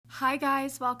Hi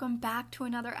guys, welcome back to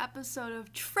another episode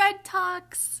of Tread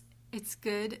Talks. It's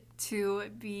good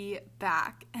to be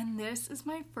back, and this is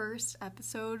my first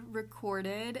episode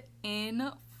recorded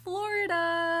in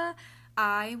Florida.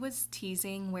 I was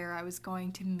teasing where I was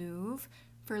going to move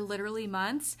for literally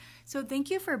months, so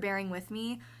thank you for bearing with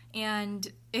me. And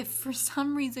if for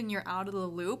some reason you're out of the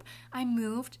loop, I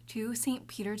moved to St.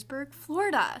 Petersburg,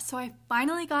 Florida. So I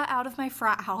finally got out of my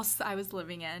frat house I was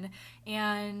living in,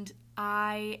 and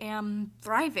I am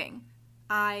thriving.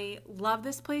 I love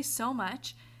this place so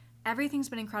much. Everything's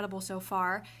been incredible so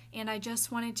far, and I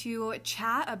just wanted to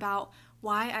chat about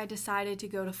why I decided to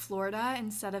go to Florida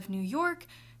instead of New York,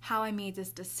 how I made this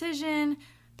decision,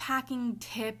 packing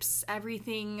tips,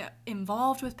 everything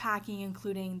involved with packing,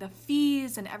 including the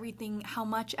fees and everything, how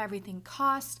much everything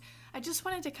cost. I just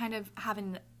wanted to kind of have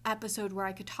an episode where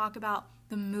I could talk about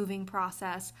the moving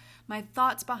process, my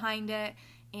thoughts behind it,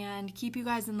 and keep you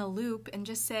guys in the loop and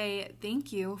just say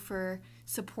thank you for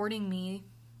supporting me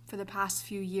for the past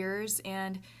few years,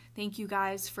 and thank you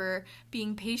guys for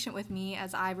being patient with me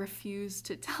as I refused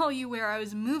to tell you where I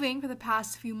was moving for the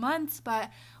past few months. But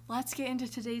let's get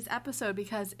into today's episode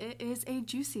because it is a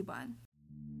juicy one.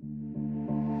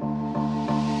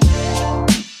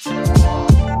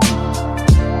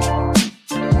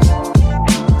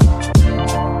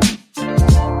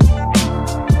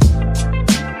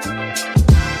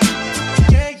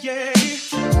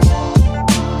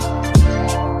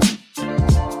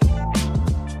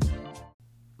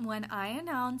 When I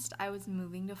announced I was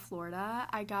moving to Florida,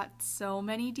 I got so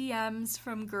many DMs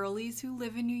from girlies who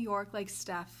live in New York like,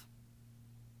 Steph,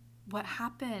 what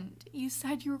happened? You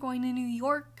said you were going to New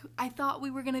York. I thought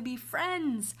we were going to be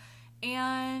friends.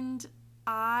 And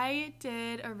I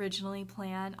did originally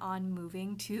plan on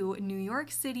moving to New York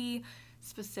City,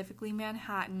 specifically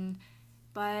Manhattan,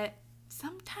 but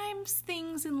sometimes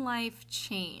things in life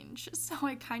change. So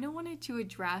I kind of wanted to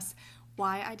address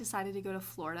why I decided to go to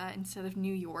Florida instead of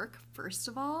New York, first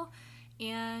of all,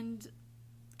 and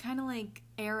kind of like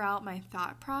air out my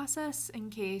thought process in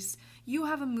case you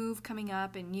have a move coming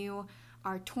up and you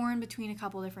are torn between a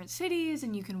couple different cities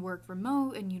and you can work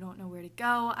remote and you don't know where to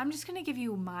go. I'm just going to give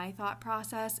you my thought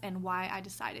process and why I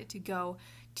decided to go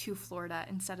to Florida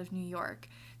instead of New York.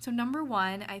 So number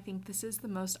one, I think this is the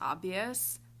most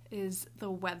obvious, is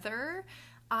the weather.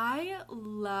 I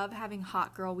love having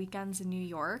hot girl weekends in New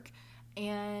York.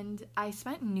 And I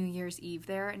spent New Year's Eve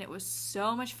there, and it was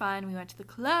so much fun. We went to the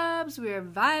clubs, we were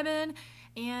vibing,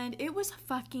 and it was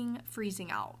fucking freezing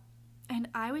out. And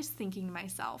I was thinking to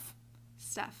myself,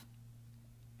 Steph,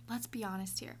 let's be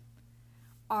honest here.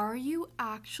 Are you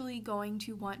actually going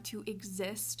to want to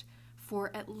exist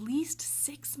for at least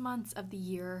 6 months of the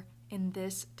year in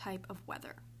this type of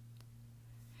weather?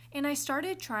 And I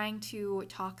started trying to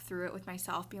talk through it with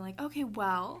myself, being like, okay,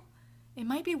 well, it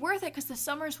might be worth it because the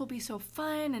summers will be so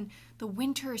fun and the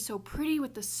winter is so pretty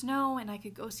with the snow, and I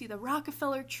could go see the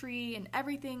Rockefeller tree and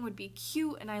everything would be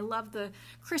cute, and I love the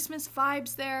Christmas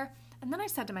vibes there. And then I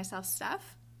said to myself,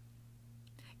 Steph,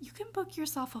 you can book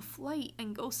yourself a flight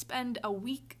and go spend a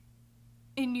week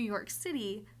in New York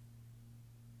City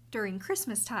during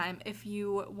Christmas time if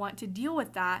you want to deal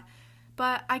with that.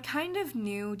 But I kind of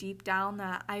knew deep down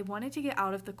that I wanted to get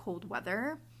out of the cold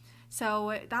weather.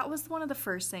 So that was one of the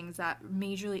first things that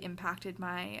majorly impacted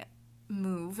my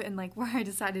move and like where I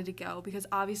decided to go, because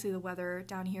obviously the weather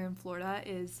down here in Florida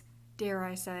is, dare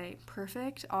I say,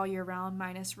 perfect all year round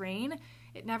minus rain.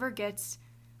 It never gets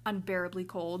unbearably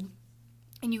cold.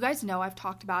 And you guys know I've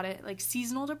talked about it, like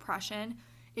seasonal depression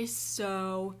is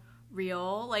so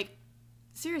real. Like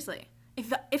seriously,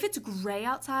 if it's gray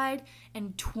outside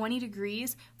and 20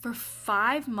 degrees for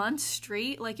 5 months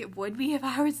straight like it would be if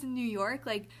I was in New York,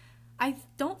 like I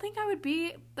don't think I would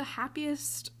be the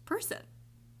happiest person.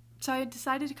 So I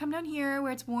decided to come down here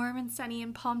where it's warm and sunny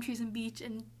and palm trees and beach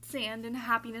and sand and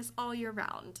happiness all year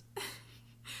round.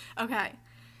 Okay,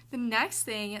 the next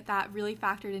thing that really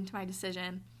factored into my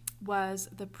decision was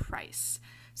the price.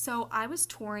 So I was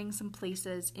touring some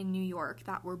places in New York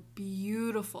that were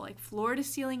beautiful, like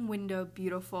floor-to-ceiling window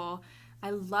beautiful. I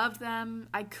loved them.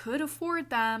 I could afford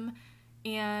them.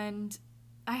 And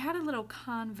I had a little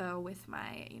convo with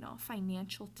my,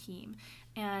 financial team,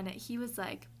 and he was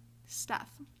like,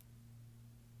 Steph,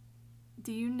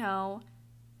 do you know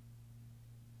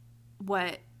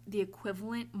what the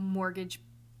equivalent mortgage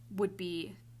would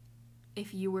be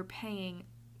if you were paying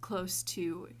close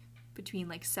to between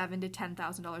like $7,000 to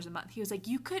 $10,000 a month? He was like,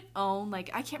 you could own, like,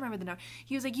 I can't remember the number.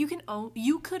 He was like, you could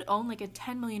own like a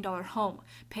 $10 million home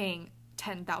paying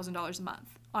 $10,000 a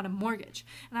month on a mortgage.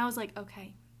 And I was like,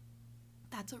 okay,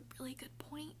 that's a really good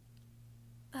point.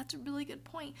 that's a really good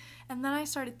point. And then I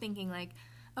started thinking like,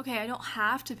 okay, I don't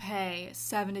have to pay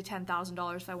 $7,000 to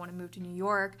 $10,000 if I want to move to New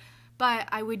York, but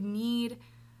I would need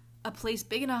a place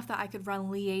big enough that I could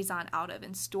run Liaison out of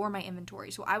and store my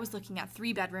inventory. So I was looking at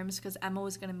 3 bedrooms because Emma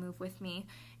was going to move with me,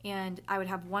 and I would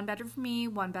have 1 bedroom for me,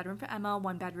 1 bedroom for Emma,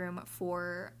 1 bedroom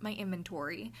for my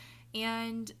inventory.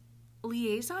 And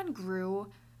Liaison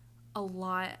grew a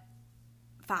lot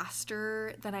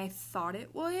faster than I thought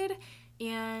it would.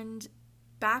 And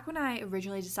back when I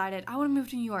originally decided I want to move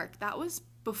to New York, that was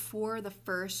before the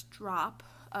first drop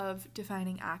of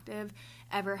Defining Active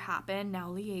ever happened, now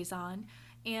Liaison.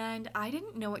 And I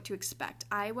didn't know what to expect.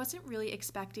 I wasn't really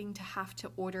expecting to have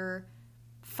to order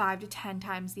 5 to 10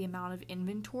 times the amount of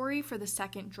inventory for the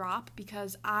second drop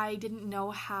because I didn't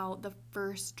know how the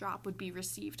first drop would be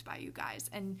received by you guys.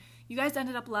 And you guys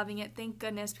ended up loving it, thank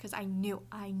goodness, because I knew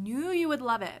you would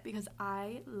love it because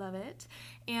I love it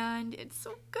and it's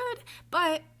so good.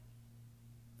 But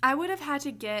I would have had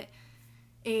to get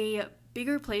a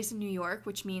bigger place in New York,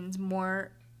 which means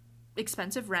more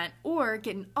expensive rent, or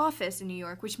get an office in New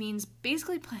York, which means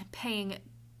basically paying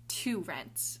 2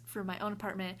 rents for my own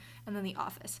apartment and then the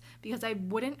office, because I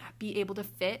wouldn't be able to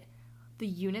fit the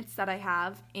units that I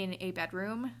have in a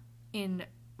bedroom in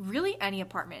really any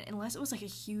apartment unless it was like a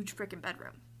huge freaking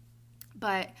bedroom.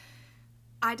 But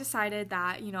I decided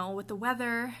that, with the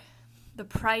weather, the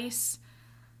price,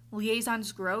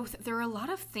 Liaison's growth, there are a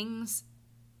lot of things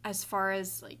as far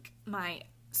as like my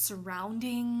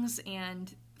surroundings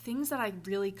and things that I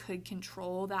really could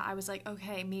control that I was like,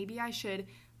 okay, maybe I should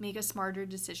make a smarter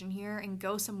decision here and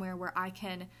go somewhere where I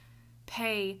can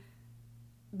pay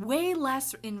way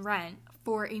less in rent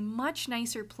for a much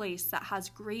nicer place that has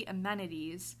great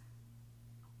amenities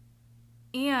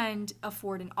and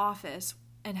afford an office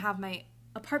and have my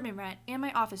apartment rent and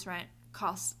my office rent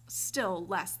cost still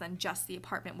less than just the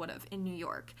apartment would have in New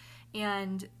York.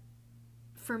 And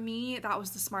for me, that was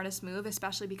the smartest move,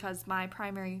 especially because my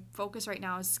primary focus right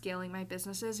now is scaling my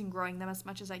businesses and growing them as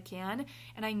much as I can.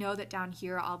 And I know that down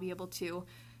here I'll be able to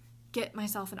get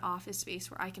myself an office space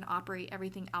where I can operate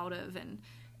everything out of, and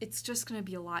it's just going to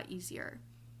be a lot easier.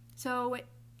 So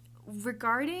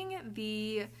regarding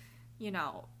the,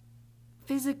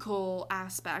 physical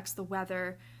aspects, the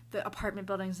weather, the apartment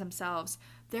buildings themselves,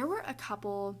 there were a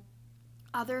couple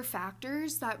other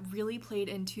factors that really played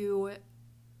into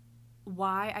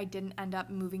why I didn't end up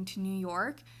moving to New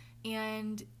York,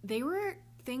 and they were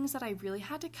things that I really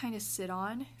had to kind of sit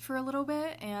on for a little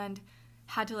bit and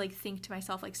had to think to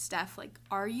myself, Steph,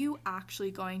 are you actually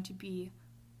going to be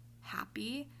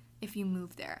happy if you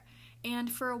move there?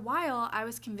 And for a while I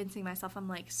was convincing myself, I'm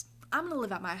gonna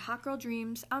live out my hot girl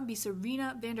dreams. I'm gonna be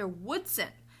Serena van der Woodsen.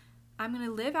 I'm going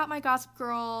to live out my Gossip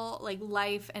Girl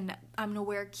life, and I'm going to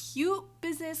wear cute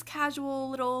business casual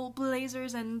little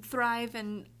blazers and thrive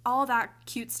and all that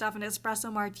cute stuff and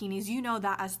espresso martinis.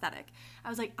 That aesthetic. I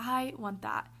was like, I want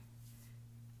that.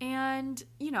 And,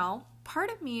 part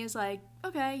of me is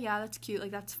okay, yeah, that's cute.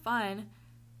 That's fun.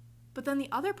 But then the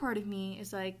other part of me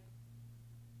is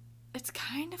it's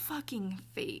kind of fucking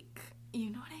fake.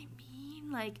 You know what I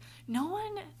mean? No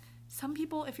one... Some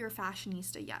people, if you're a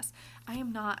fashionista, yes. I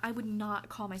am not. I would not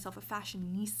call myself a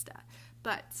fashionista.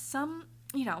 But some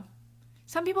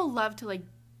people love to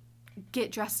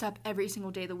get dressed up every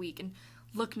single day of the week and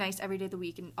look nice every day of the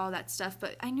week and all that stuff.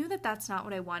 But I knew that that's not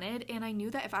what I wanted. And I knew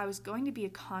that if I was going to be a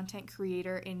content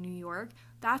creator in New York,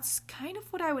 that's kind of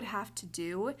what I would have to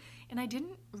do. And I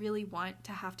didn't really want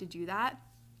to have to do that.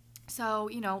 So,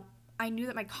 I knew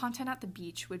that my content at the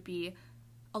beach would be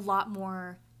a lot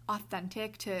more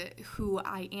authentic to who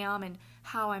I am and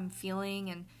how I'm feeling,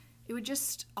 and it would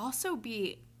just also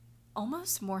be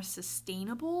almost more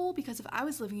sustainable, because if I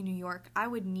was living in New York, I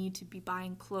would need to be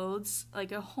buying clothes,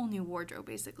 a whole new wardrobe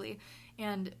basically,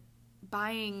 and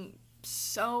buying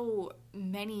so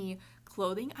many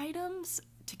clothing items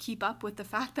to keep up with the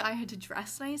fact that I had to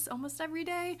dress nice almost every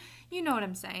day. You know what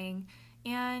I'm saying?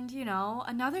 And,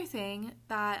 another thing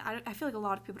that I feel like a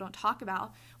lot of people don't talk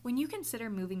about, when you consider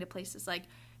moving to places like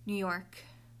New York,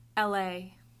 LA,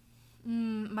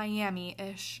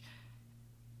 Miami-ish,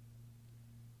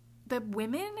 the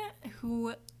women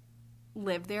who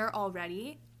live there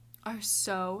already are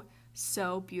so,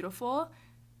 so beautiful.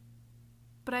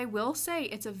 But I will say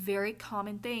it's a very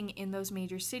common thing in those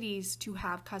major cities to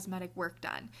have cosmetic work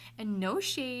done. And no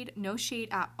shade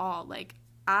at all.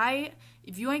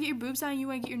 If you want to get your boobs done, you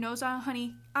want to get your nose done,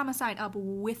 honey, I'm going to sign up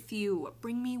with you.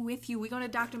 Bring me with you. We're going to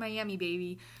Dr. Miami,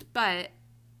 baby. But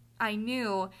I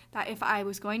knew that if I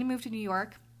was going to move to New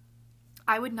York,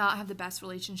 I would not have the best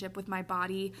relationship with my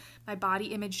body. My body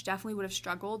image definitely would have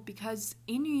struggled, because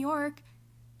in New York,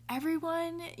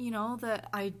 everyone, the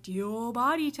ideal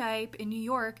body type in New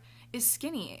York is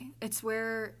skinny. It's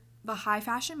where the high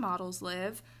fashion models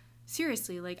live.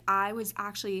 Seriously, like I was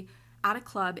actually at a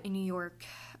club in New York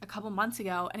a couple months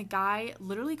ago, and a guy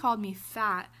literally called me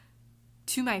fat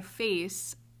to my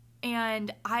face.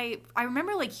 And I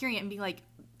remember like hearing it and being like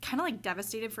kind of like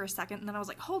devastated for a second, and then I was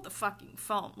like, hold the fucking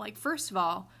phone. Like, first of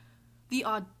all, the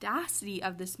audacity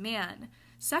of this man.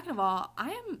 Second of all, I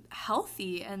am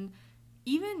healthy, and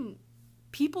even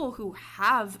people who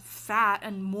have fat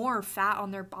and more fat on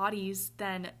their bodies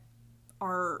than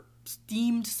are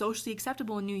deemed socially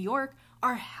acceptable in New York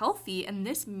are healthy. And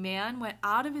this man went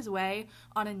out of his way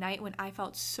on a night when I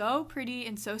felt so pretty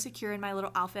and so secure in my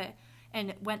little outfit,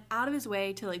 and went out of his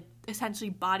way to like essentially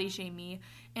body shame me.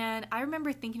 And I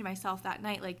remember thinking to myself that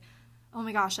night, like, oh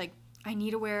my gosh, like I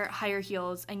need to wear higher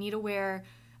heels. I need to wear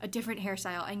a different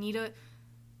hairstyle.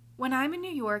 When I'm in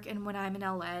New York and when I'm in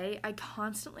LA, I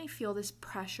constantly feel this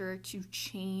pressure to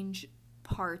change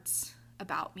parts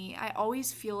about me. I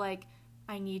always feel like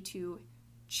I need to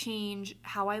change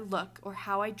how I look or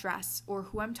how I dress or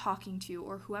who I'm talking to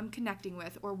or who I'm connecting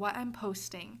with or what I'm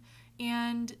posting.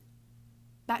 And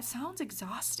that sounds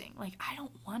exhausting. Like, I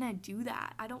don't want to do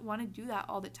that. I don't want to do that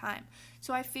all the time.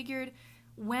 So I figured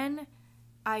when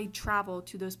I travel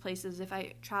to those places, if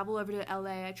I travel over to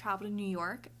LA, I travel to New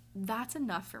York, that's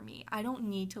enough for me. I don't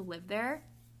need to live there,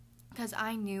 because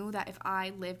I knew that if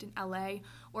I lived in LA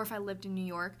or if I lived in New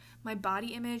York, my body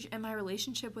image and my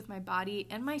relationship with my body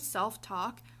and my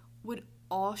self-talk would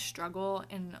all struggle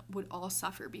and would all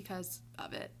suffer because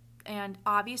of it. And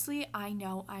obviously, I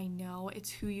know it's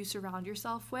who you surround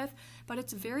yourself with, but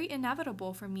it's very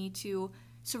inevitable for me to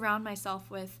surround myself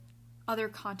with other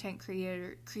content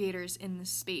creators in the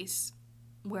space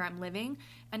where I'm living.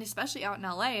 And especially out in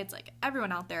LA, it's like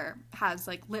everyone out there has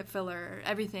like lip filler,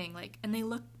 everything, like, and they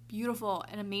look beautiful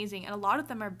and amazing. And a lot of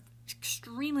them are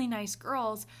extremely nice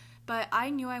girls, but I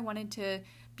knew I wanted to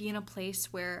be in a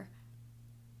place where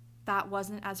that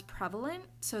wasn't as prevalent,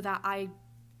 so that I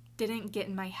didn't get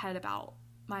in my head about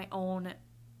my own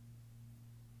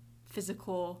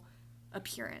physical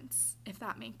appearance, if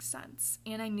that makes sense.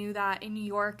 And I knew that in New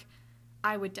York,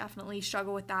 I would definitely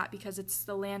struggle with that because it's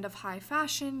the land of high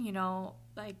fashion,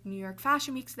 like New York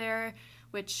Fashion Week's there,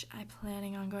 which I'm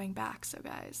planning on going back, so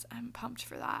guys, I'm pumped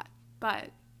for that. But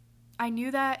I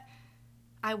knew that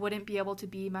I wouldn't be able to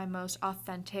be my most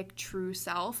authentic, true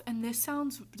self. And this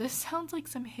sounds like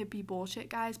some hippie bullshit,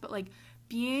 guys, but like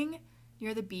being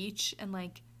near the beach and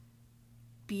like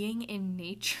being in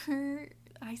nature,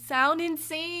 I sound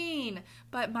insane,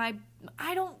 but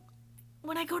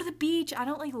when I go to the beach, I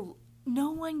don't like,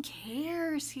 no one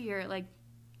cares here. Like,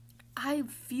 I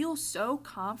feel so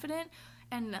confident,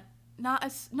 and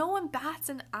no one bats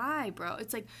an eye, bro.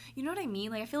 It's like, you know what I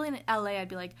mean? Like, I feel like in LA, I'd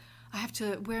be like, I have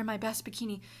to wear my best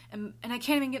bikini, and I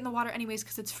can't even get in the water anyways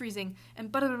because it's freezing,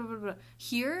 and blah, blah, blah, blah.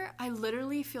 Here, I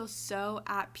literally feel so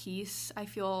at peace. I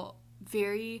feel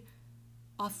very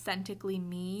authentically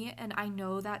me, and I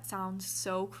know that sounds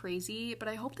so crazy, but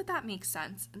I hope that makes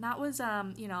sense. And that was,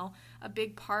 a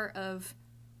big part of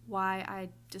why I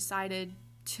decided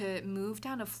to move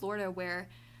down to Florida, where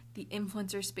the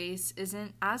influencer space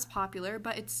isn't as popular,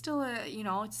 but it's still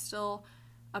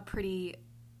a pretty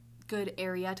good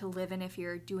area to live in if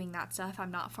you're doing that stuff.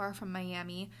 I'm not far from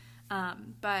Miami,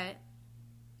 but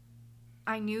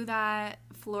I knew that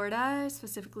Florida,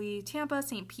 specifically Tampa,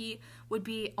 St. Pete, would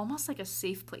be almost like a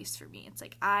safe place for me. It's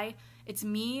like it's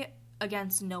me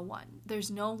against no one.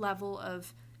 There's no level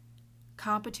of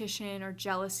competition or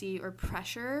jealousy or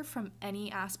pressure from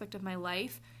any aspect of my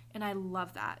life, and I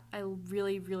love that. I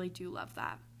really, really do love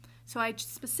that. So I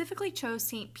specifically chose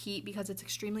St. Pete because it's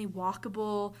extremely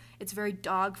walkable, it's very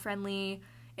dog friendly,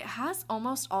 it has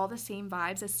almost all the same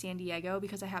vibes as San Diego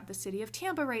because I have the city of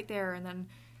Tampa right there, and then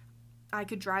I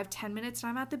could drive 10 minutes and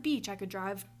I'm at the beach. I could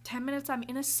drive 10 minutes, I'm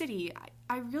in a city.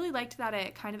 I really liked that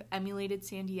it kind of emulated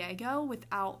San Diego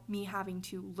without me having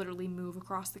to literally move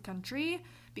across the country,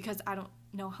 because I don't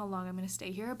know how long I'm going to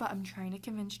stay here, but I'm trying to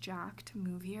convince Jack to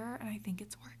move here, and I think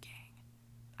it's working.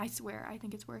 I swear, I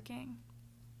think it's working.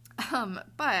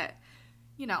 But,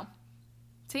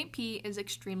 St. Pete is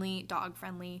extremely dog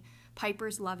friendly.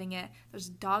 Piper's loving it. There's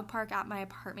a dog park at my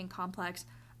apartment complex.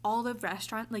 All the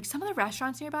restaurants, like some of the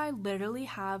restaurants nearby literally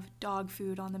have dog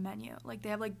food on the menu. Like, they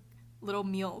have like little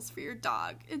meals for your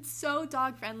dog. It's so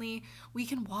dog friendly. We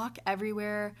can walk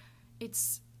everywhere.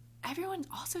 Everyone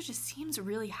also just seems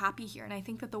really happy here, and I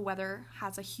think that the weather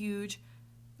has a huge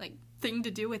thing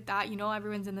to do with that.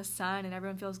 Everyone's in the sun and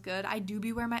everyone feels good. I do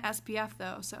be wearing my SPF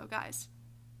though, so guys,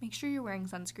 make sure you're wearing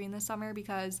sunscreen this summer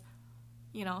because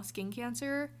skin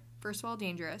cancer first of all,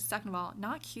 dangerous. Second of all,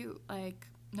 not cute. Like,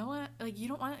 no one, like, you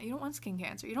don't want skin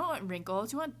cancer. You don't want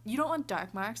wrinkles. You don't want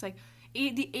dark marks. Like,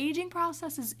 the aging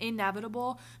process is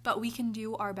inevitable, but we can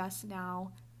do our best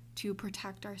now to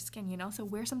protect our skin, you know? So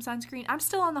wear some sunscreen. I'm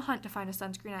still on the hunt to find a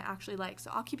sunscreen I actually like, so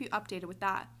I'll keep you updated with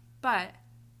that. But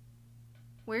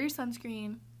wear your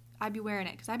sunscreen. I'd be wearing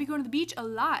it because I'd be going to the beach a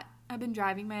lot. I've been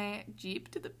driving my Jeep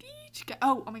to the beach.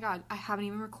 Oh my God. I haven't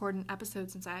even recorded an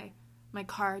episode since my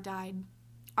car died.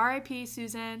 R.I.P.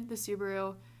 Susan, the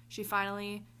Subaru. She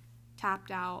finally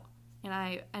tapped out, and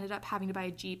I ended up having to buy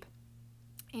a Jeep.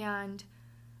 And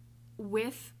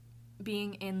with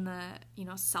being in the,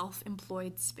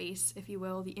 self-employed space, if you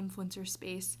will, the influencer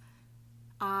space,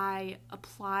 I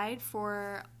applied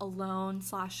for a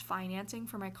loan/financing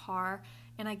for my car,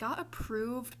 and I got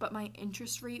approved, but my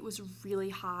interest rate was really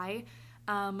high.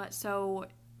 So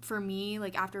for me,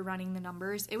 like, after running the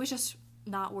numbers, it was just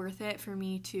not worth it for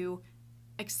me to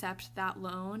accept that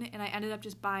loan, and I ended up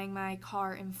just buying my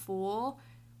car in full,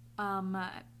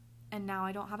 and now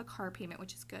I don't have a car payment,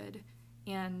 which is good,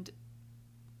 and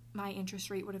my interest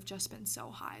rate would have just been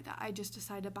so high that I just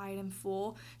decided to buy it in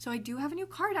full. So I do have a new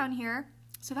car down here,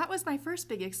 so that was my first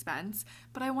big expense,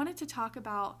 but I wanted to talk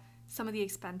about some of the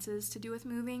expenses to do with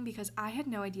moving because I had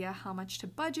no idea how much to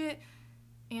budget,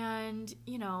 and,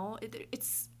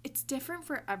 it's different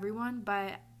for everyone,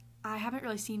 but I haven't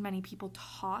really seen many people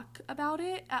talk about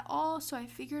it at all, so I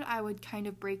figured I would kind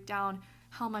of break down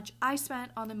how much I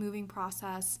spent on the moving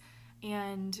process,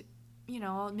 and,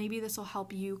 maybe this will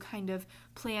help you kind of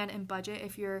plan and budget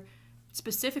if you're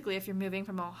moving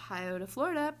from Ohio to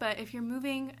Florida, but if you're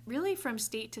moving really from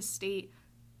state to state,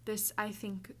 this, I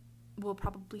think, will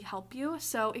probably help you.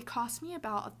 So it cost me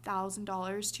about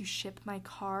 $1,000 to ship my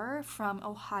car from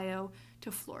Ohio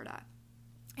to Florida,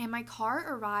 and my car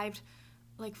arrived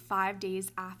like 5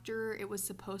 days after it was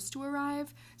supposed to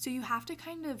arrive. So you have to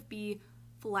kind of be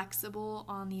flexible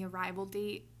on the arrival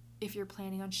date if you're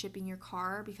planning on shipping your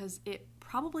car, because it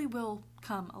probably will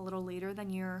come a little later than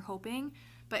you're hoping.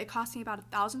 But it cost me about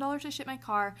 $1,000 to ship my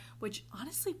car, which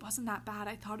honestly wasn't that bad.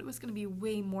 I thought it was going to be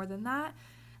way more than that.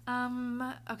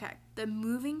 Okay, the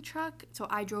moving truck. So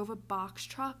I drove a box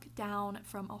truck down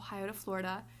from Ohio to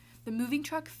Florida. The moving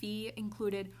truck fee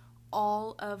included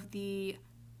all of the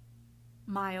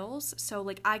miles. So,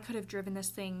 like, I could have driven this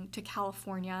thing to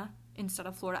California instead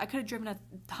of Florida. I could have driven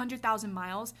 100,000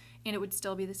 miles and it would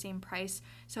still be the same price.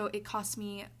 So it cost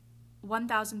me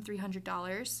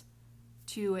 $1,300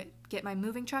 to get my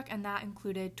moving truck, and that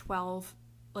included 12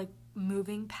 like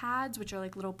moving pads, which are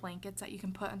like little blankets that you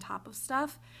can put on top of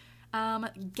stuff.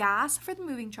 Gas for the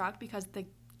moving truck, because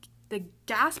the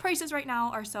gas prices right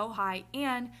now are so high,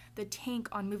 and the tank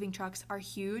on moving trucks are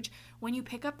huge. When you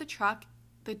pick up the truck,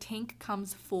 the tank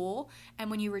comes full,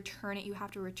 and when you return it, you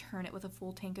have to return it with a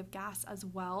full tank of gas as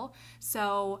well.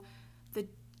 So the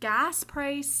gas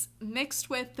price mixed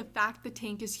with the fact the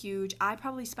tank is huge, I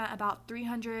probably spent about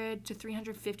 $300 to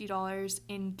 $350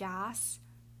 in gas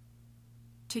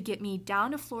to get me down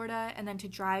to Florida and then to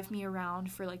drive me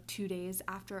around for like 2 days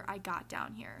after I got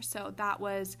down here. So that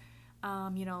was,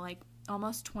 like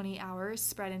almost 20 hours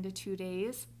spread into 2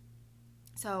 days.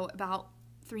 So about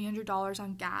 $300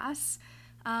 on gas.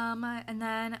 And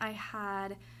then I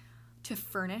had to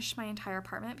furnish my entire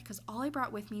apartment because all I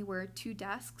brought with me were 2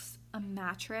 desks, a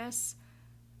mattress,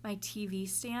 my TV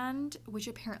stand, which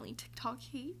apparently TikTok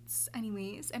hates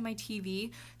anyways, and my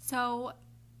TV. So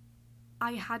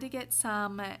I had to get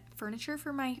some furniture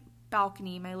for my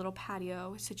balcony, my little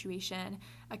patio situation,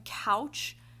 a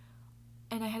couch,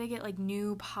 and I had to get like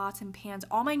new pots and pans,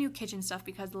 all my new kitchen stuff,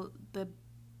 because the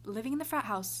living in the frat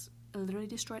house literally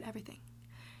destroyed everything.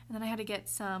 And then I had to get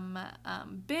some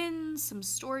bins, some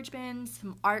storage bins,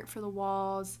 some art for the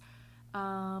walls.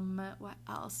 What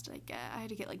else did I get? I had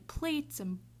to get like plates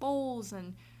and bowls,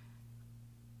 and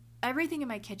everything in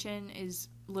my kitchen is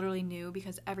literally new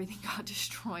because everything got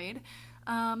destroyed.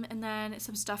 And then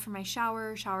some stuff for my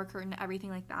shower curtain, everything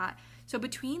like that. So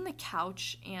between the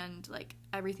couch and like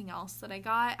everything else that I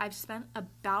got, I've spent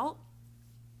about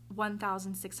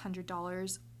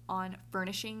 $1,600 on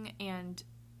furnishing and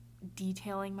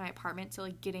detailing my apartment. So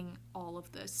like getting all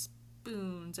of the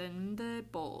spoons and the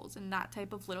bowls and that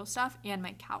type of little stuff, and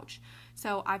my couch.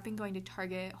 So I've been going to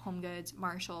Target, HomeGoods,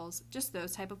 Marshalls, just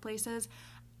those type of places.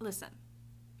 Listen,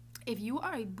 if you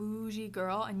are a bougie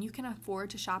girl and you can afford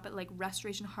to shop at like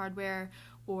Restoration Hardware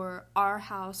or Our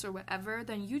House or whatever,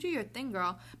 then you do your thing,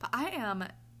 girl. But I'm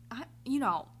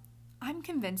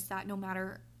convinced that no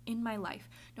matter in my life,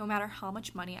 no matter how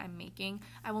much money I'm making,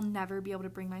 I will never be able to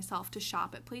bring myself to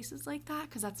shop at places like that,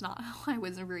 because that's not how I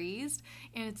was raised.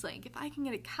 And it's like, if I can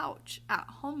get a couch at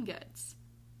HomeGoods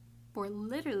for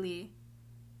literally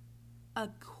a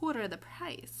quarter of the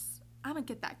price. I'm gonna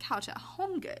get that couch at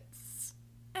HomeGoods.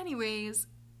 Anyways,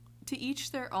 to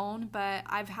each their own, but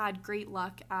I've had great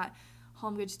luck at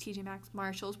HomeGoods, TJ Maxx,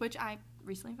 Marshalls, which I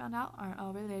recently found out are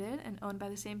all related and owned by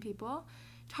the same people.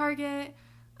 Target,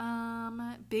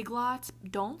 Big Lots.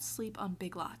 Don't sleep on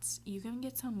Big Lots. You can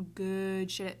get some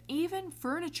good shit. Even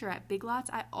furniture at Big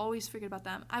Lots, I always forget about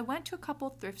them. I went to a couple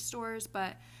thrift stores,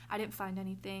 but I didn't find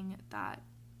anything that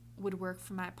would work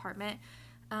for my apartment.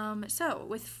 So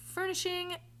with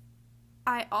furnishing,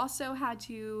 I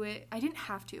didn't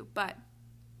have to, but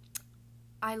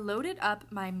I loaded up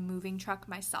my moving truck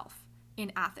myself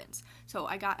in Athens. So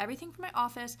I got everything from my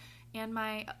office and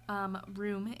my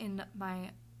room in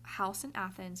my house in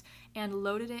Athens and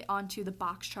loaded it onto the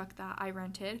box truck that I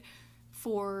rented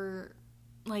for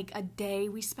like a day.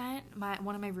 We spent,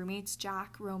 one of my roommates,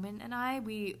 Jack, Roman, and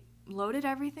we loaded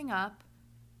everything up,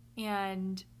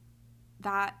 and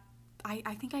that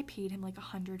I think I paid him like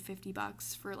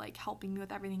 $150 for like helping me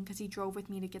with everything, because he drove with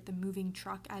me to get the moving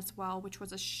truck as well, which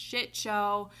was a shit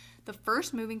show. The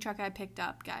first moving truck I picked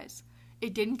up, guys,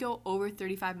 it didn't go over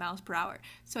 35 miles per hour.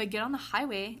 So I get on the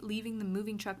highway leaving the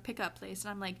moving truck pickup place, and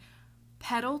I'm like,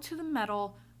 pedal to the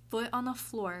metal, foot on the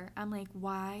floor. I'm like,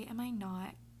 why am I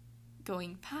not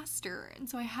going faster? And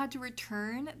so I had to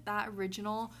return that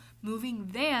original moving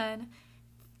van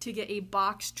to get a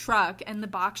box truck, and the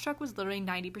box truck was literally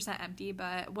 90% empty,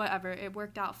 but whatever, it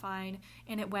worked out fine,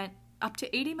 and it went up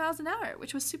to 80 miles an hour,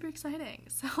 which was super exciting.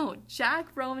 So Jack,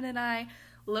 Roman, and I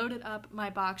loaded up my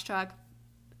box truck,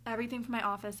 everything from my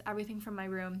office, everything from my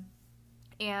room,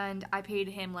 and I paid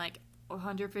him like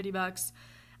 $150.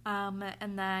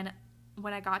 And then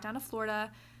when I got down to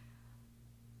Florida,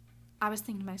 I was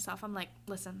thinking to myself, I'm like,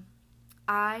 listen,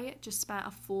 I just spent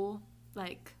a full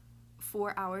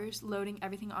 4 hours loading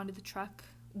everything onto the truck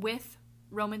with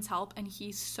Roman's help, and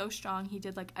he's so strong. He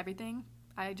did like everything.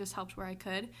 I just helped where I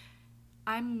could.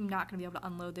 I'm not going to be able to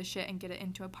unload this shit and get it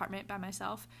into an apartment by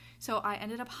myself. So I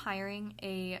ended up hiring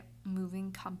a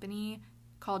moving company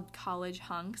called College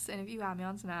Hunks. And if you have me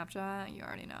on Snapchat, you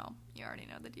already know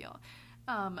the deal.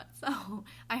 So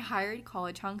I hired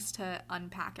College Hunks to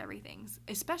unpack everything,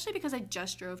 especially because I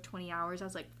just drove 20 hours. I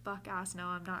was like, fuck ass, no,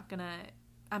 I'm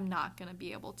not gonna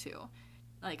be able to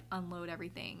like unload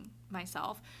everything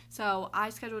myself. So I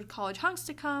scheduled College Hunks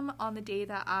to come on the day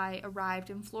that I arrived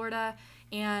in Florida,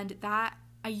 and that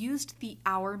I used the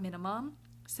hour minimum.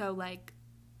 So like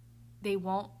they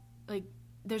won't, like,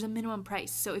 there's a minimum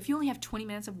price. So if you only have 20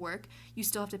 minutes of work, you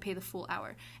still have to pay the full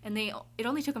hour. And it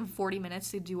only took them 40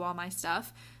 minutes to do all my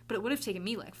stuff, but it would have taken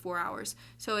me like 4 hours.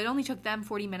 So it only took them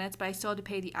 40 minutes, but I still had to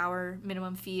pay the hour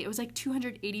minimum fee. It was like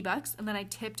 $280, and then I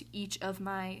tipped each of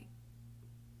my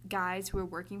guys who were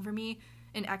working for me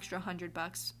an extra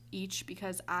 $100 each,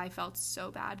 because I felt so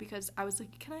bad, because I was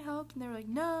like, can I help? And they were like,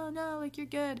 no, like, you're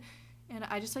good. And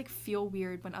I just like feel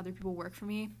weird when other people work for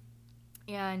me.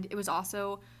 And it was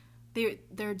also,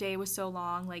 their day was so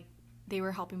long, like they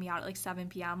were helping me out at like 7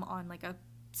 p.m. on like a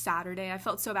Saturday. I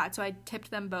felt so bad, so I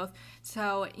tipped them both.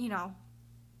 So, you know,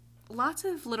 lots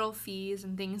of little fees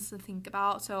and things to think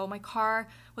about. So my car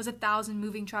was $1,000,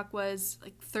 moving truck was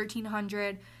like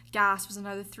 $1,300, gas was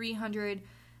another $300,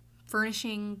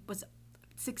 furnishing was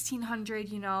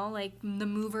 $1,600, you know, like the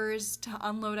movers to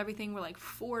unload everything were like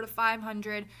 $400 to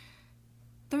 $500.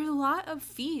 There's a lot of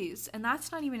fees, and that's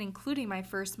not even including my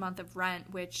first month of rent,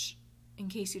 which, in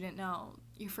case you didn't know,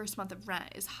 your first month of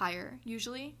rent is higher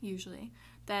usually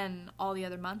than all the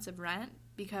other months of rent,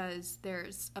 because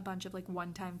there's a bunch of like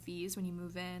one-time fees when you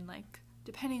move in, like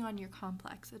depending on your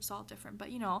complex, it's all different.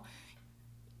 But you know,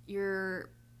 your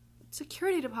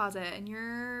security deposit and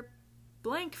your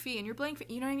blank fee and your blank fee,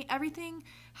 you know what I mean? Everything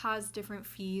has different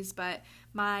fees, but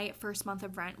my first month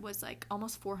of rent was like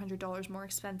almost $400 more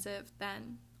expensive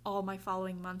than all my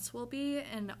following months will be.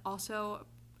 And also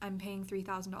I'm paying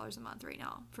 $3,000 a month right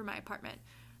now for my apartment.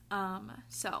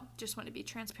 So just want to be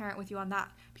transparent with you on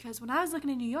that, because when I was looking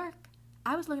in New York,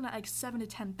 I was looking at like $7,000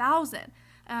 to $10,000,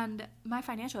 and my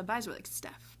financial advisor was like,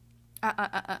 Steph,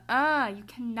 you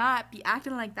cannot be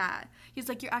acting like that. He's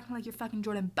like, you're acting like you're fucking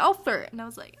Jordan Belfort. And I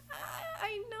was like,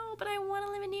 I know, but I want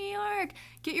to live in New York.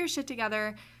 Get your shit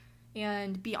together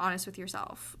and be honest with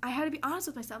yourself. I had to be honest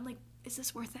with myself. I'm like, is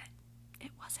this worth it?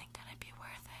 It wasn't gonna be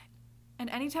worth it. And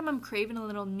anytime I'm craving a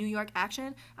little New York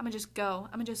action, I'm gonna just go.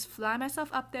 I'm gonna just fly myself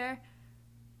up there,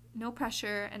 no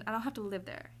pressure, and I don't have to live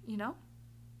there, you know?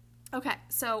 Okay,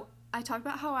 so I talked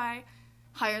about how I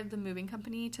hired the moving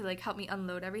company to like help me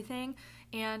unload everything,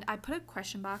 and I put a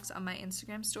question box on my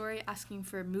Instagram story asking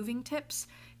for moving tips,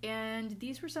 and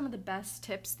these were some of the best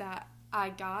tips that I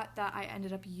got that I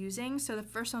ended up using. So the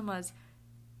first one was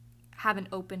have an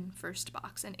open first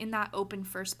box. And in that open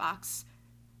first box,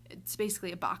 it's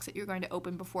basically a box that you're going to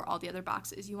open before all the other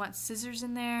boxes. You want scissors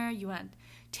in there, you want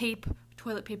tape,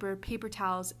 toilet paper, paper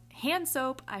towels, hand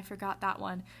soap, I forgot that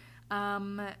one,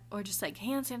 or just like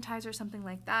hand sanitizer, something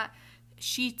like that,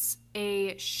 sheets,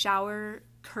 a shower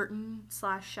curtain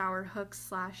 / shower hook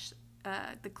 /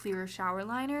 the clear shower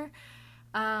liner,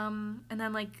 and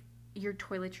then like your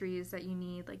toiletries that you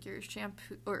need, like your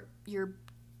shampoo or your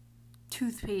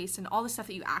toothpaste and all the stuff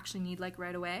that you actually need like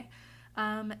right away.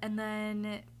 And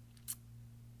then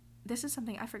this is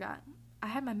something I forgot. I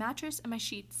had my mattress and my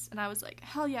sheets, and I was like,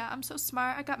 hell yeah, I'm so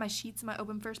smart. I got my sheets in my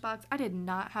open first box. I did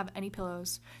not have any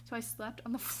pillows, so I slept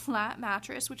on the flat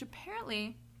mattress, which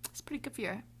apparently is pretty good for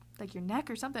your neck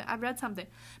or something. I read something,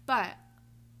 but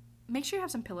make sure you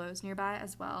have some pillows nearby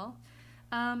as well.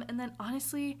 And then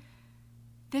honestly,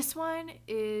 this one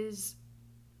is,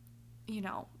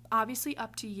 obviously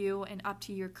up to you and up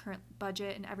to your current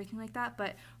budget and everything like that,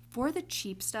 but for the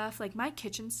cheap stuff, like my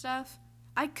kitchen stuff,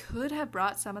 I could have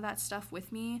brought some of that stuff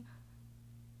with me,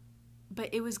 but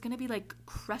it was going to be like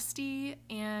crusty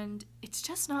and it's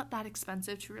just not that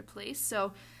expensive to replace.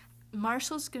 So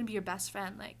Marshall's going to be your best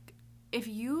friend. Like if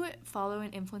you follow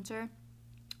an influencer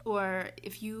or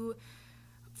if you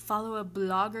follow a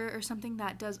blogger or something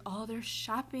that does all their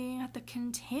shopping at the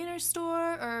Container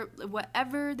Store or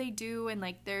whatever they do, and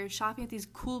like they're shopping at these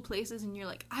cool places and you're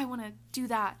like, I want to do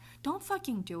that, don't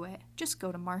fucking do it. Just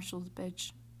go to Marshall's,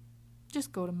 bitch.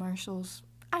 Just go to Marshall's.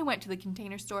 I went to the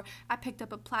Container Store. I picked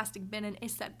up a plastic bin and it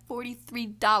said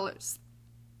 $43.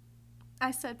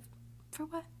 I said, for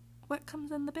what? What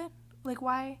comes in the bin? Like,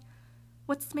 why?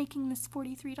 What's making this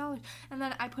 $43? And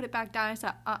then I put it back down. I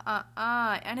said,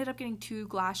 I ended up getting 2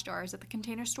 glass jars at the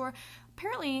Container Store.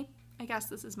 Apparently, I guess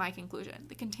this is my conclusion,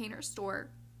 the Container Store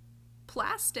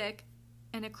plastic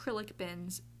and acrylic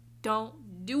bins,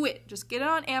 don't do it. Just get it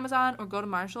on Amazon or go to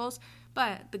Marshall's.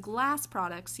 But the glass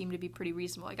products seem to be pretty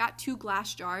reasonable. I got 2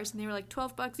 glass jars and they were like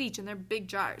 $12 each, and they're big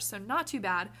jars, so not too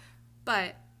bad.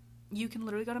 But you can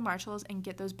literally go to Marshall's and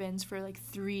get those bins for like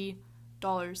 $3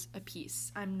 a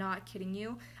piece. I'm not kidding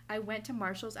you. I went to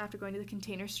Marshall's after going to the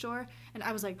Container Store and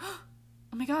I was like, oh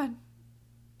my god,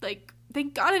 like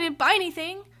thank god I didn't buy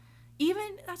anything.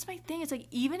 That's my thing, it's like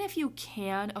even if you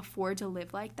can afford to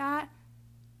live like that,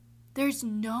 there's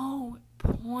no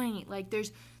point. Like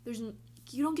there's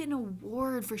you don't get an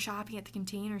award for shopping at the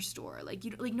Container Store. Like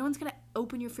no one's gonna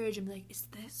open your fridge and be like, is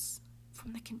this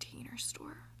from the Container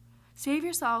Store? Save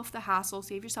yourself the hassle,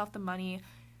 save yourself the money.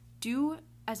 Do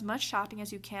as much shopping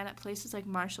as you can at places like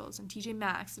Marshall's and TJ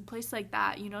Maxx and places like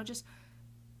that.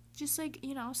 Just like,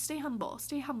 stay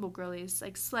humble, girlies.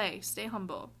 Like slay, stay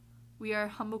humble. We are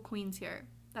humble queens here.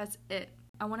 That's it.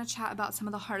 I want to chat about some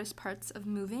of the hardest parts of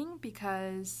moving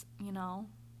because,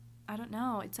 I don't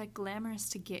know, it's like glamorous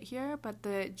to get here, but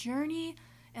the journey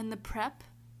and the prep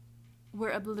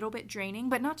were a little bit draining,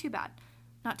 but not too bad.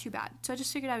 So I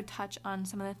just figured I would touch on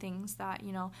some of the things that,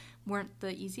 weren't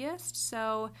the easiest.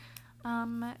 So,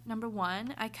 number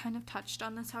 1, I kind of touched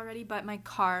on this already, but my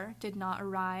car did not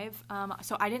arrive.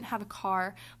 So I didn't have a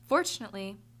car.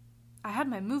 Fortunately, I had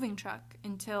my moving truck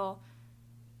until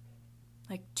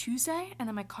like Tuesday, and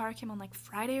then my car came on like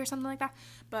Friday or something like that.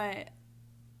 But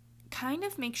kind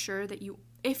of make sure that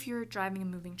if you're driving a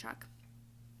moving truck,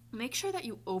 make sure that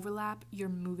you overlap your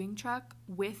moving truck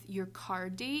with your car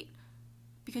date,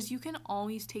 because you can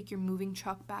always take your moving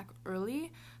truck back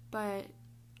early. But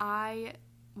I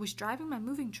was driving my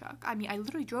moving truck. I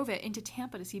literally drove it into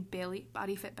Tampa to see Bailey,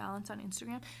 Body Fit Balance on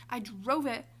Instagram. I drove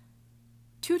it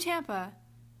to Tampa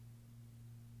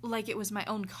like it was my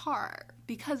own car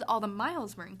because all the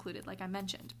miles were included, like I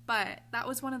mentioned. But that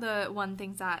was one of the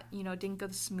things that, didn't go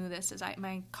the smoothest, is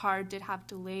my car did have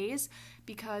delays,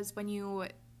 because when you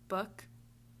book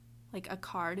like a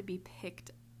car to be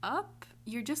picked up,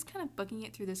 you're just kind of booking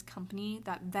it through this company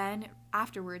that then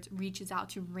afterwards reaches out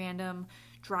to random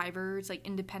drivers, like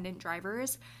independent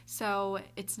drivers. So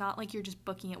it's not like you're just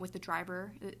booking it with the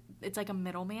driver. It's like a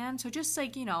middleman. So just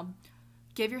like,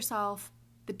 give yourself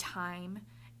the time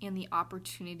and the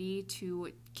opportunity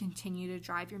to continue to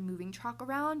drive your moving truck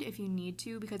around if you need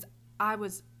to, because I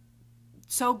was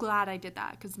so glad I did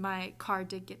that because my car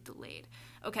did get delayed.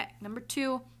 Okay, number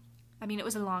 2, it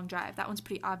was a long drive. That one's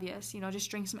pretty obvious. Just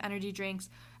drink some energy drinks.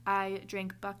 I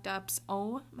drank Bucked Ups.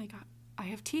 Oh my god, I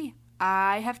have tea.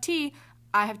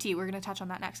 We're going to touch on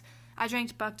that next. I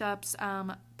drank Bucked Ups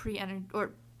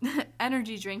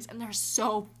energy drinks, and they're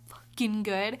so fucking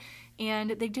good, and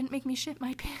they didn't make me shit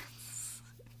my pants.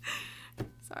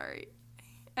 Sorry.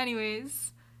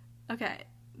 Anyways, okay.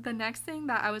 the next thing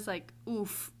that I was like,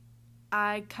 oof,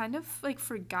 I kind of like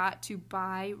forgot to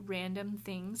buy random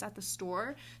things at the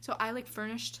store. So I like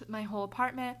furnished my whole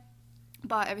apartment,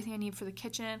 bought everything I need for the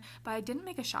kitchen, but I didn't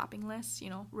make a shopping list,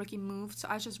 rookie move. So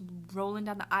I was just rolling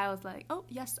down the aisles like, oh,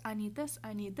 yes, I need this,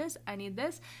 I need this, I need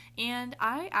this. And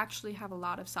I actually have a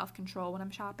lot of self-control when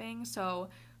I'm shopping. So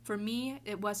for me,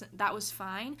 that was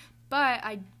fine. But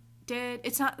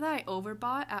it's not that I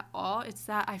overbought at all. It's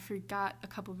that I forgot a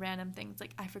couple random things.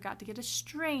 Like I forgot to get a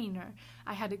strainer.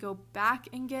 I had to go back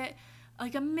and get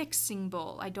like a mixing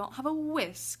bowl. I don't have a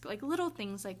whisk, like little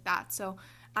things like that. So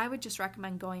I would just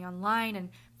recommend going online and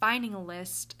finding a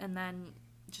list and then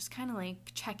just kind of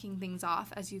like checking things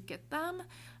off as you get them.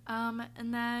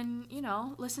 And then,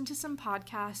 listen to some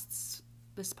podcasts,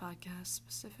 this podcast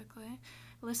specifically.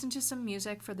 Listen to some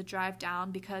music for the drive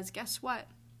down because guess what?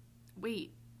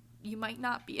 Wait, you might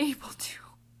not be able to.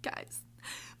 Guys,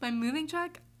 my moving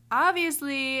truck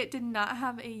obviously did not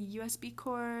have a USB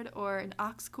cord or an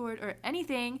aux cord or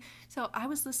anything. So I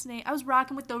was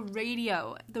rocking with the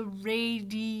radio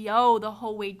the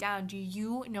whole way down. Do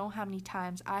you know how many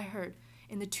times I heard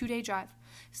in the 2-day drive,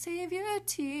 save your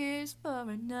tears for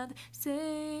another,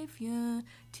 save your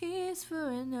tears for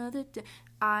another day.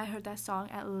 I heard that song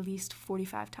at least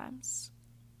 45 times.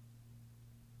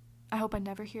 I hope I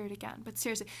never hear it again. But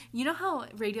seriously, you know how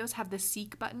radios have the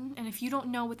seek button? And if you don't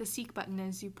know what the seek button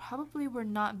is, you probably were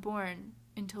not born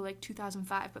until like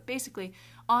 2005. But basically,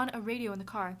 on a radio in the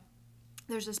car,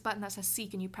 there's this button that says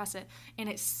seek and you press it. And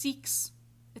it seeks,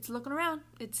 it's looking around,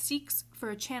 it seeks for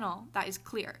a channel that is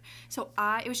clear. So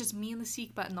it was just me and the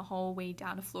seek button the whole way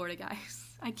down to Florida,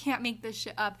 guys. I can't make this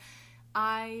shit up.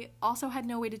 I also had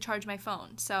no way to charge my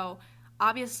phone. So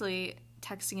obviously,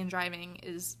 texting and driving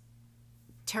is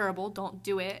terrible. Don't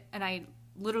do it. And I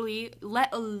literally,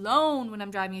 let alone when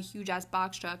I'm driving a huge ass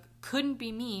box truck, couldn't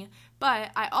be me.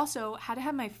 But I also had to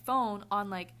have my phone on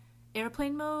like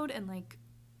airplane mode and like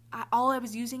all I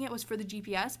was using it was for the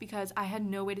GPS because I had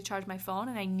no way to charge my phone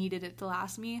and I needed it to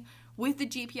last me with the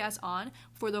GPS on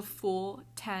for the full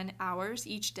 10 hours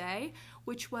each day,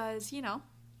 which was,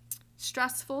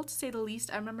 stressful to say the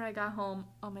least. I remember I got home.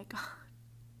 Oh my God.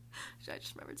 I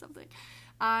just remembered something.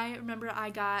 I remember I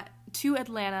got to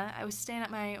Atlanta. I was staying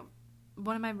at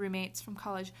one of my roommates from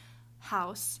college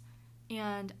house,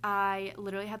 and I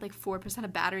literally had like 4%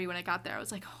 of battery when I got there. I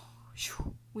was like,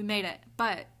 oh, we made it.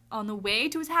 But on the way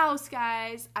to his house,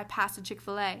 guys, I passed a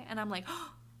Chick-fil-A, and I'm like,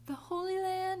 oh, the Holy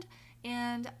Land.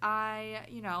 And I,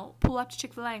 pull up to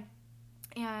Chick-fil-A,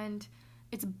 and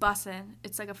it's bussin'.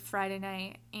 It's like a Friday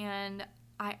night, and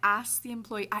I asked the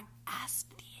employee, I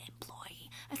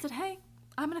said, hey,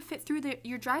 I'm going to fit through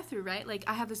your drive-thru, right? Like,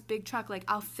 I have this big truck, like,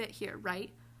 I'll fit here,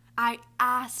 right? I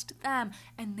asked them,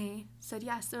 and they said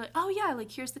yes. They're like, oh, yeah,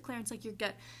 like, here's the clearance, like, you're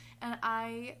good. And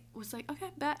I was like,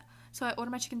 okay, bet. So I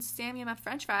order my chicken Sammy and my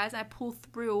french fries, and I pull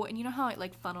through, and you know how it,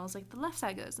 like, funnels, like, the left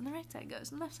side goes, and the right side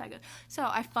goes, and the left side goes. So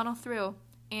I funnel through,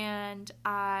 and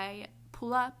I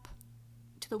pull up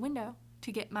to the window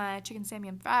to get my chicken Sammy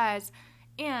and fries,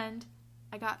 and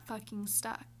I got fucking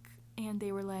stuck. And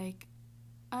they were like,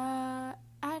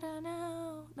 I don't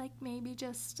know, like, maybe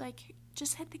just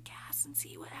hit the gas and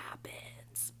see what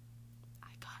happens.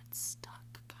 I got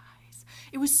stuck, guys.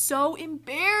 It was so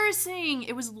embarrassing.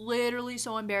 It was literally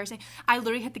so embarrassing. I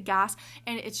literally hit the gas,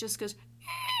 and it just goes,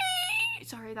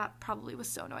 sorry, that probably was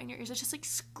so annoying in your ears. It's just, like,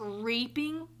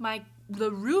 scraping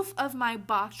the roof of my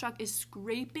box truck is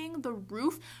scraping the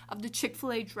roof of the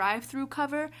Chick-fil-A drive-thru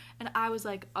cover, and I was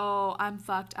like, oh, I'm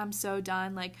fucked. I'm so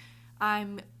done. Like,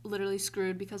 I'm literally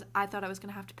screwed because I thought I was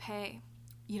going to have to pay,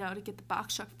 to get the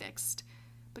box truck fixed.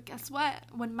 But guess what?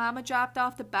 When Mama dropped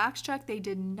off the box truck, they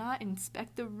did not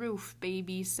inspect the roof,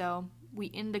 baby. So we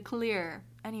in the clear.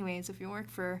 Anyways, if you work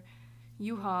for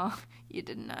U-Haul, you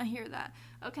did not hear that.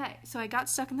 Okay, so I got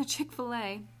stuck in the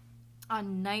Chick-fil-A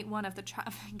on night one of the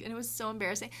traffic, and it was so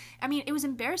embarrassing. I mean, it was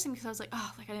embarrassing because I was like,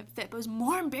 oh, like I didn't fit, but it was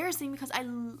more embarrassing because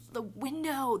the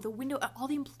window, all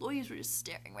the employees were just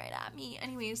staring right at me.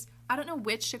 Anyways, I don't know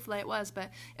which Chick-fil-A it was, but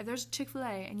if there's a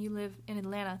Chick-fil-A and you live in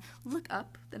Atlanta, look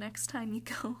up the next time you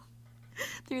go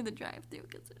through the drive-thru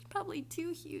because there's probably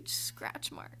 2 huge scratch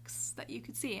marks that you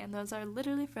could see, and those are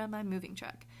literally from my moving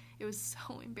truck. It was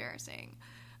so embarrassing.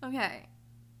 Okay,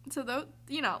 so though,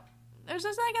 there's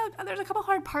a couple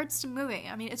hard parts to moving.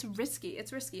 I mean, it's risky.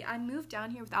 I moved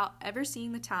down here without ever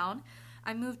seeing the town.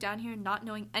 I moved down here not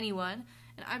knowing anyone,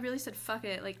 and I really said, fuck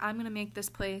it. Like, I'm gonna make this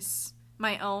place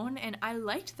my own, and I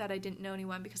liked that I didn't know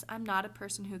anyone because I'm not a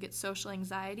person who gets social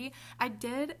anxiety. I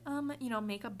did,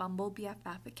 make a Bumble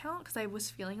BFF account because I was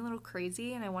feeling a little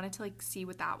crazy, and I wanted to, like, see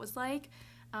what that was like.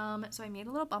 So I made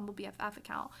a little Bumble BFF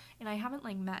account, and I haven't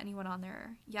like met anyone on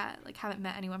there yet. Like haven't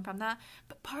met anyone from that.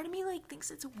 But part of me like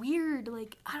thinks it's weird.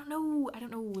 Like I don't know.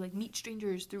 Like meet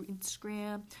strangers through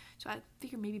Instagram. So I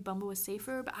figured maybe Bumble was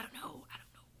safer, but I don't know.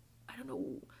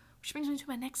 Which brings me to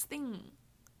my next thing.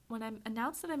 When I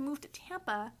announced that I moved to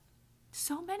Tampa,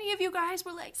 so many of you guys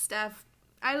were like, Steph,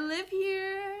 I live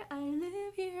here.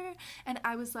 And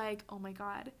I was like, oh my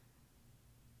God,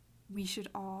 we should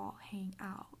all hang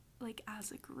out, like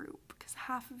as a group, because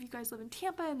half of you guys live in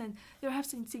Tampa, and then the other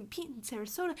half's in St. Pete and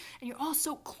Sarasota, and you're all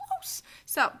so close.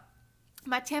 So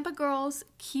my Tampa girls,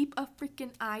 keep a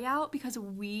freaking eye out, because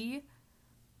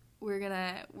we're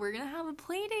gonna have a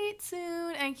play date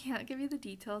soon. I can't give you the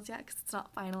details yet because it's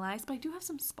not finalized, but I do have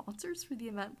some sponsors for the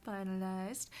event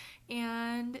finalized,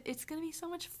 and it's gonna be so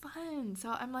much fun. So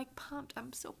I'm like pumped.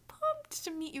 I'm so pumped to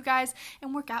meet you guys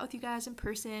and work out with you guys in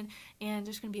person, and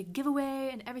there's gonna be a giveaway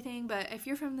and everything. But if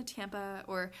you're from the Tampa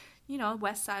or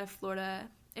west side of Florida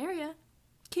area,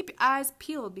 keep your eyes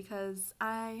peeled, because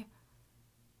I'm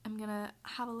gonna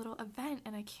have a little event,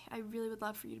 and I really would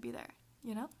love for you to be there.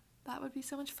 That would be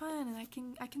so much fun, and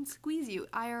I can squeeze you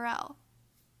IRL.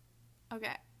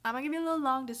 Okay, I'm gonna give you a little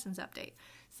long distance update.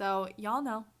 So y'all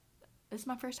know this is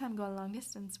my first time going long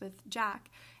distance with Jack,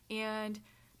 and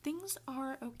things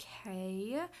are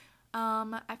okay.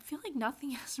 I feel like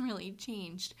nothing has really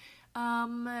changed.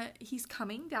 He's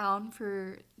coming down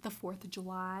for the 4th of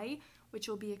July, which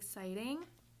will be exciting,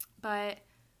 but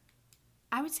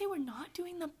I would say we're not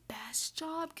doing the best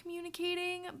job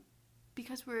communicating,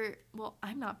 because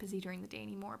I'm not busy during the day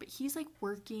anymore, but he's like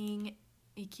working,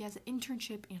 like he has an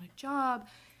internship and a job,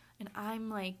 and I'm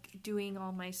like doing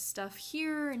all my stuff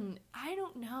here, and I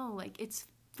don't know, like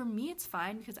for me it's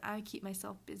fine because I keep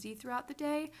myself busy throughout the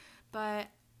day, but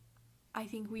I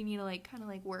think we need to like kind of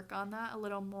like work on that a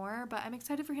little more. But I'm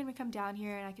excited for him to come down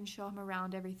here and I can show him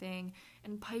around everything,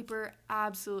 and Piper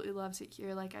absolutely loves it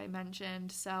here, like I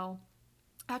mentioned. So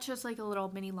that's just like a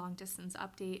little mini long distance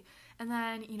update. And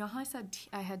then, how I said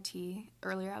I had tea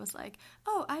earlier? I was like,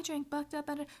 oh, I drank Bucked Up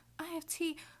and I have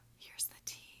tea. Here's the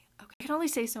tea. Okay. I can only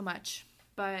say so much,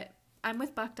 but I'm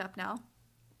with Bucked Up now.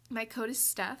 My code is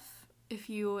Steph. If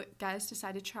you guys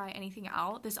decide to try anything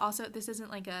out, this isn't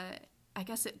like I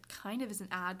guess it kind of is an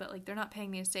ad, but like they're not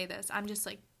paying me to say this. I'm just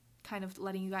like kind of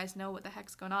letting you guys know what the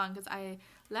heck's going on, because I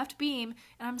left Beam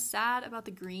and I'm sad about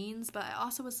the greens, but I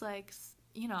also was like,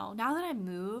 now that I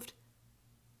moved,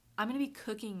 I'm going to be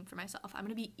cooking for myself. I'm going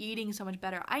to be eating so much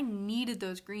better. I needed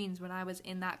those greens when I was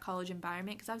in that college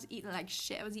environment, because I was eating like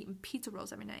shit. I was eating pizza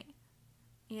rolls every night.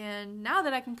 And now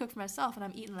that I can cook for myself and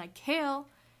I'm eating like kale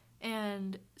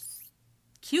and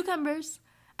cucumbers,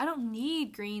 I don't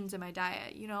need greens in my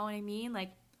diet. You know what I mean?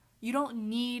 Like, you don't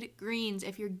need greens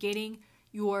if you're getting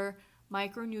your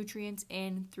micronutrients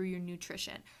in through your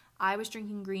nutrition. I was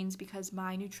drinking greens because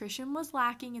my nutrition was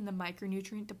lacking in the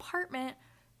micronutrient department,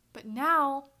 but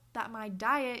now that my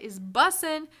diet is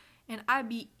bussin' and I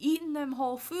be eating them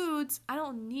whole foods, I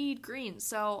don't need greens.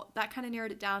 So that kind of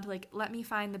narrowed it down to like, let me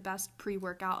find the best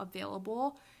pre-workout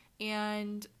available.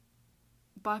 And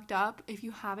Bucked Up, if you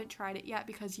haven't tried it yet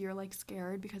because you're like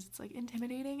scared because it's like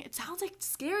intimidating, it sounds like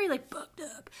scary, like Bucked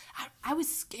Up. I was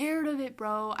scared of it,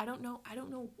 bro. I don't know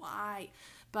why,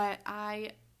 but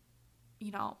I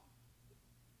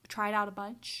tried out a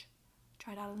bunch.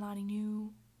 Tried out Alani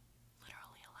Nu,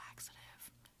 literally a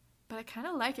laxative. But I kind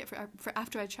of like it for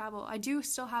after I travel. I do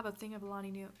still have a thing of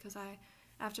Alani Nu because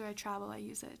after I travel, I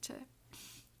use it to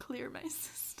clear my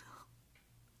system.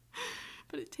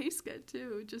 But it tastes good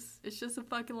too. It's just a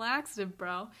fucking laxative,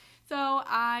 bro. So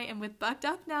I am with Bucked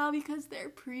Up now because their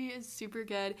pre is super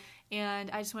good,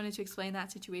 and I just wanted to explain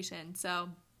that situation. So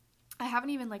I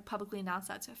haven't even like publicly announced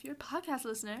that. So if you're a podcast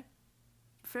listener,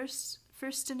 first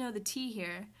to know the tea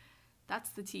here,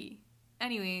 that's the tea.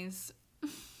 Anyways,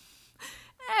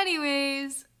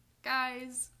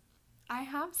 guys, I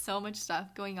have so much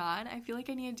stuff going on. I feel like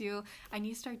I need to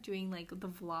start doing like the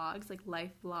vlogs, like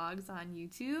life vlogs on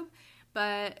YouTube.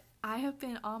 But I have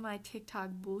been on my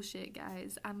TikTok bullshit,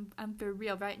 guys. I'm for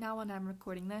real. Right now when I'm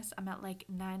recording this, I'm at like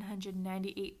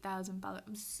 998,000 followers.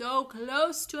 I'm so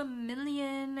close to 1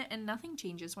 million, and nothing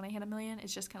changes when I hit 1 million.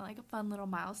 It's just kind of like a fun little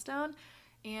milestone.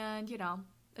 And,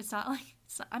 it's not like,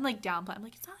 I'm like downplaying. I'm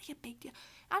like, it's not like a big deal.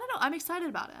 I don't know. I'm excited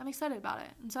about it.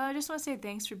 And so I just want to say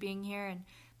thanks for being here, and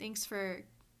thanks for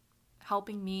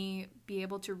helping me be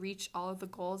able to reach all of the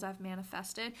goals I've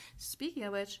manifested. Speaking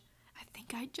of which, I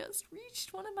think I just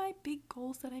reached one of my big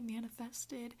goals that I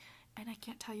manifested, and I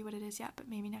can't tell you what it is yet, but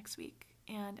maybe next week.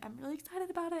 And I'm really excited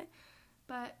about it.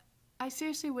 But I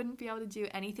seriously wouldn't be able to do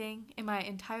anything in my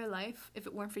entire life if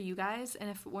it weren't for you guys, and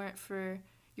if it weren't for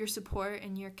your support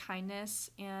and your kindness,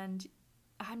 and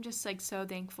I'm just like so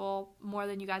thankful, more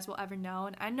than you guys will ever know.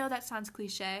 And I know that sounds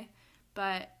cliche,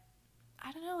 but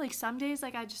I don't know, like some days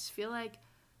like I just feel like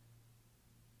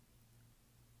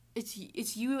it's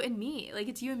you and me. Like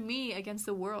it's you and me against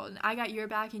the world. And I got your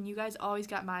back and you guys always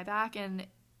got my back, and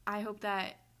I hope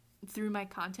that through my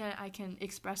content I can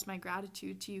express my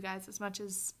gratitude to you guys as much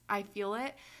as I feel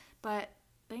it. But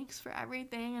thanks for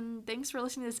everything, and thanks for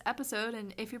listening to this episode.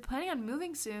 And if you're planning on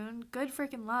moving soon, good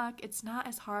freaking luck. It's not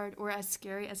as hard or as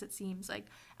scary as it seems. Like,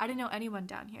 I didn't know anyone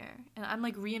down here, and I'm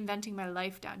like reinventing my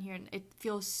life down here, and it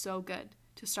feels so good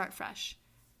to start fresh.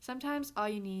 Sometimes all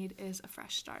you need is a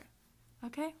fresh start.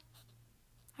 Okay?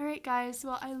 Alright guys,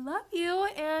 well I love you,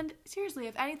 and seriously,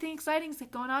 if anything exciting is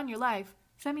going on in your life,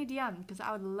 send me a DM, because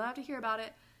I would love to hear about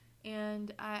it.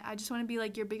 And I just want to be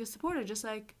like your biggest supporter, just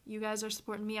like you guys are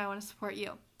supporting me. I want to support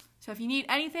you. So if you need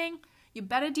anything, you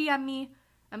better DM me.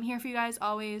 I'm here for you guys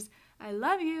always. I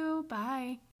love you.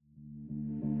 Bye.